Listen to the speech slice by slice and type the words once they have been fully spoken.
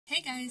Hey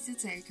guys,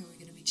 it's Erika. We're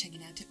going to be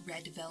checking out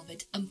Red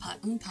Velvet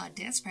Umpah Umpah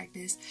dance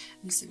practice.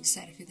 I'm so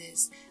excited for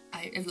this.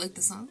 I like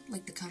the song,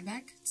 like the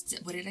comeback.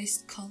 What did I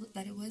call it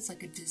that it was?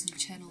 Like a Disney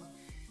Channel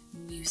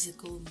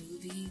musical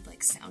movie,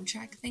 like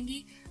soundtrack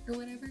thingy or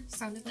whatever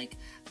sounded like.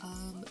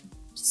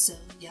 So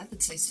yeah,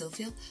 that's how I still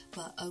feel.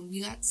 But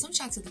we got some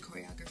shots of the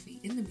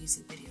choreography in the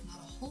music video, not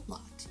a whole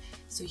lot.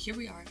 So here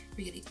we are.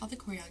 We're getting all the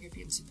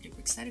choreography. I'm super duper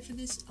excited for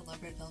this. I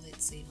love Red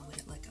Velvet, so you know,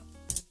 wouldn't let go.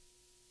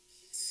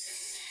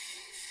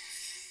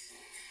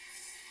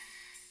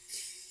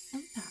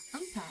 Umpah,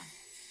 umpah,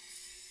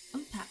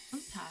 umpah,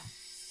 umpah.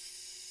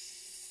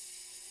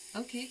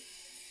 Okay.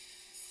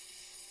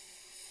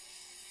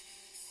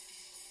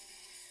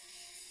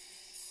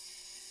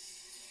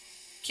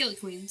 Kill it,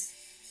 queens.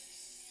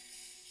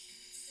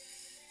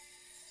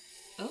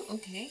 Oh,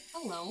 okay.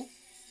 Hello.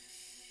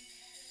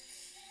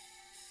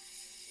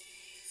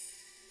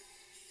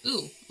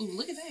 Ooh,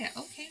 look at that.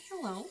 Okay,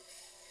 hello.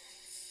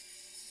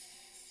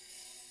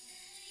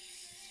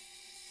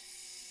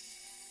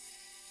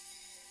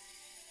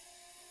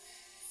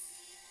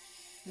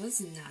 That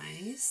was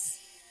nice.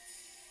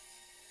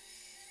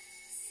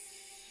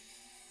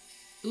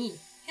 Ooh,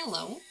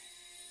 hello.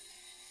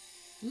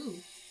 Ooh.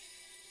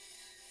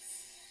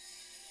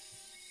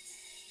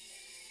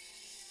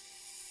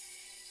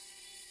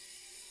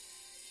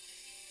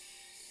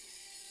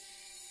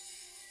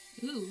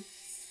 Ooh.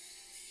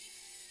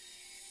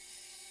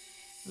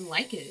 I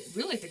like it. I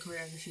really like the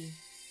choreography.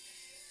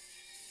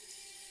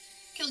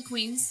 Kill it,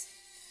 queens.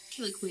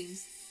 Kill it,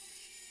 queens.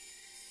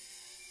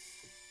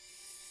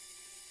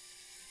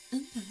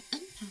 Umpah,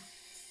 umpah.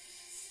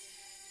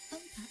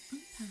 Umpah,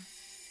 umpah.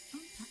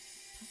 Umpah,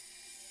 umpah.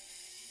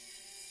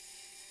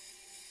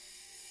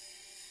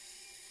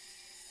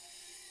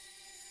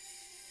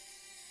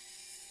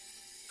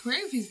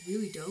 Choreography is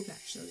really dope,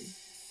 actually.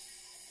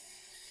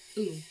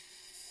 Ooh.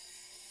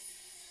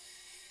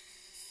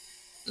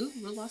 Ooh,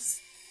 we're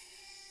lost.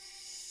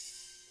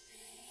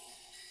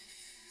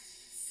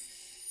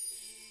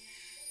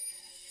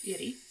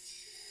 Yeti.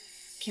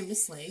 Kim to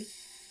slay.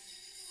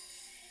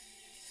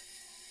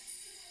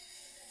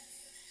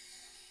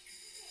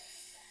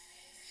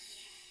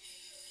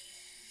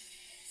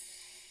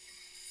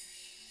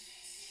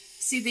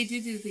 See, they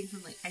did do the thing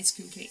from, like, Ice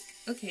Cream Cake.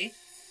 Okay.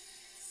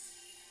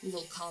 A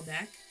little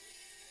callback.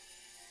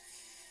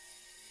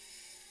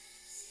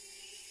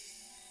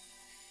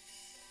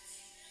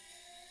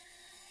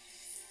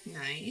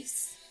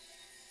 Nice.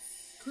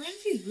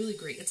 Choreography is really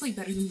great. It's, like,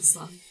 better than the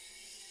song.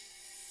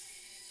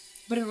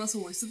 But it also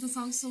works with the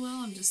song so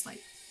well, I'm just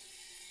like...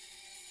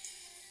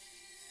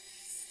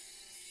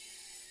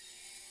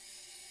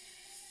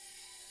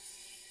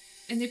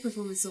 And they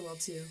perform it so well,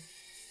 too.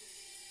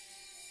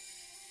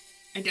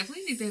 I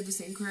definitely think they have the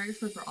same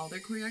choreographer for all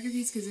their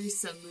choreographies, because there's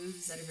some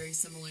moves that are very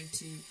similar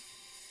to...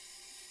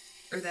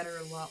 or that are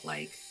a lot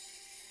like...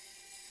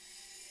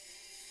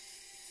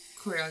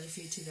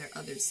 choreography to their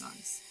other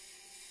songs.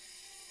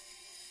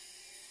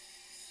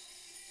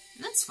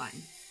 And that's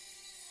fine.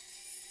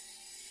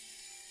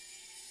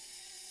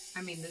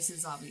 I mean, this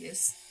is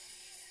obvious.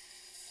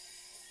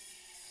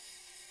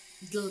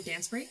 Little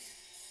dance break.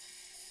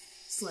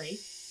 Slay.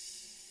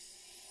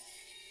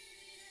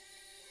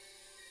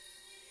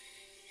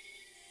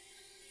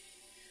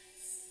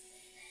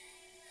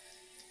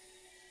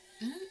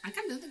 I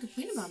got nothing to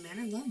complain about, man.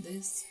 I love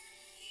this.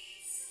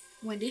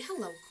 Wendy,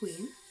 hello,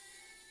 queen.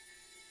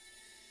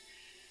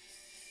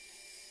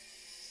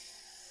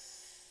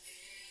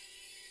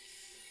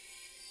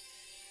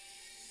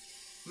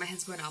 My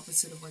head's going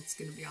opposite of what's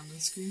going to be on the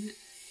screen.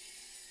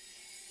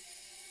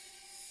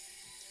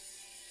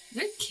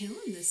 They're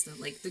killing this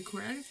though. Like, the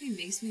choreography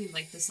makes me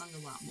like the song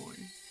a lot more.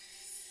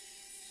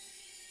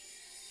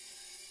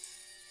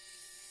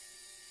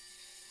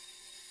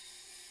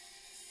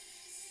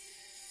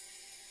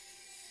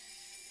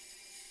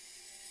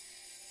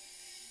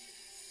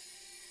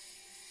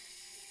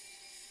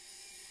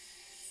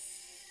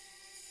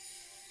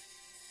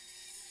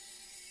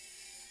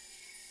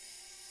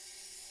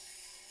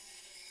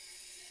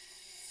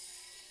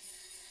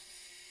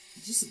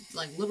 Just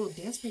like little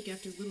dance break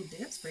after little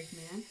dance break,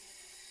 man.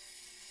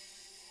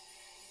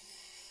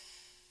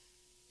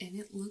 And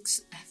it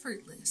looks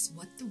effortless.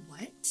 What the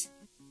what?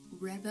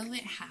 Red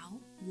Velvet, how?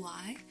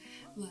 Why?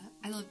 Well,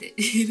 I loved it.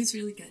 It was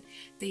really good.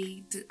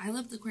 I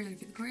love the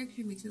choreography. The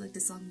choreography makes me like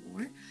the song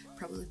more.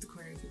 Probably like the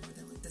choreography more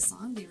than like the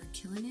song. They were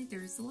killing it.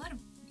 There was a lot of...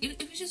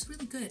 It was just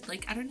really good.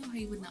 Like, I don't know how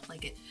you would not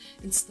like it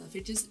and stuff.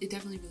 It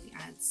definitely really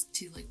adds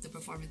to like the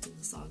performance of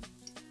the song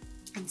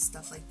and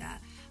stuff like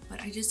that.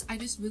 But I just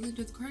really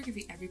enjoyed the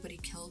choreography. Everybody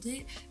killed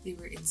it. They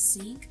were in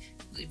sync.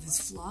 It was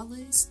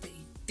flawless.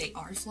 They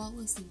are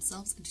flawless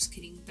themselves. I'm just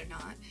kidding. They're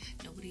not.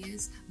 Nobody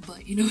is.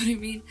 But you know what I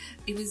mean?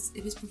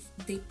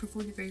 They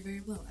performed it very,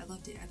 very well. I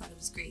loved it. I thought it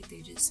was great.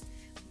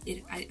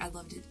 I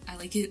loved it. I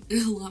like it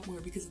a lot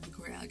more because of the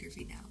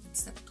choreography now and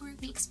stuff. The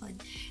choreography looks fun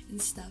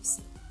and stuff.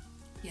 So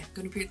yeah,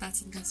 go and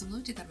thoughts in the comments below.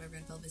 Do that about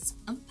Red Velvet's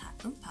Umpah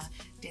Umpah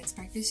dance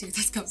practice. Share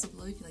those comments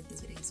below. If you like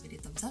this video,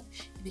 thumbs up.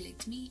 If you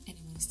liked me and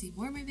you want to see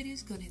more of my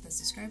videos, go and hit that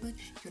subscribe button.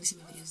 If you want to see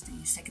my videos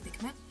the second they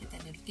come out, hit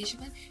that notification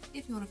button.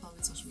 If you want to follow me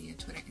on social media,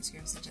 Twitter,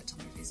 Instagram, Snapchat,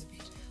 Tumblr, Facebook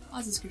page, all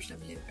the description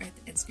down below, or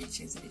and screen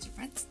shares with your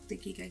friends.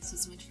 Thank you guys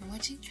so much for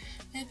watching.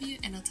 Love you,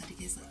 and I'll talk to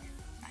you guys later.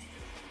 Bye.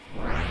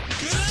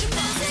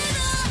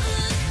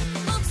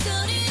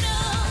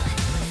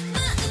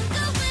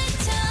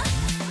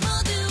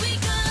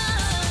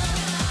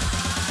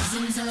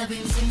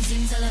 Simsalabim,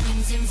 simsalabim,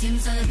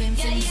 simsalabim, simsalabim,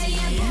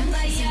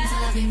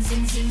 simsalabim,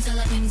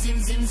 simsalabim,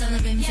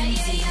 simsalabim, simsalabim,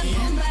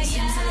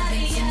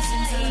 simsalabim,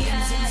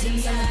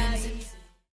 simsalabim.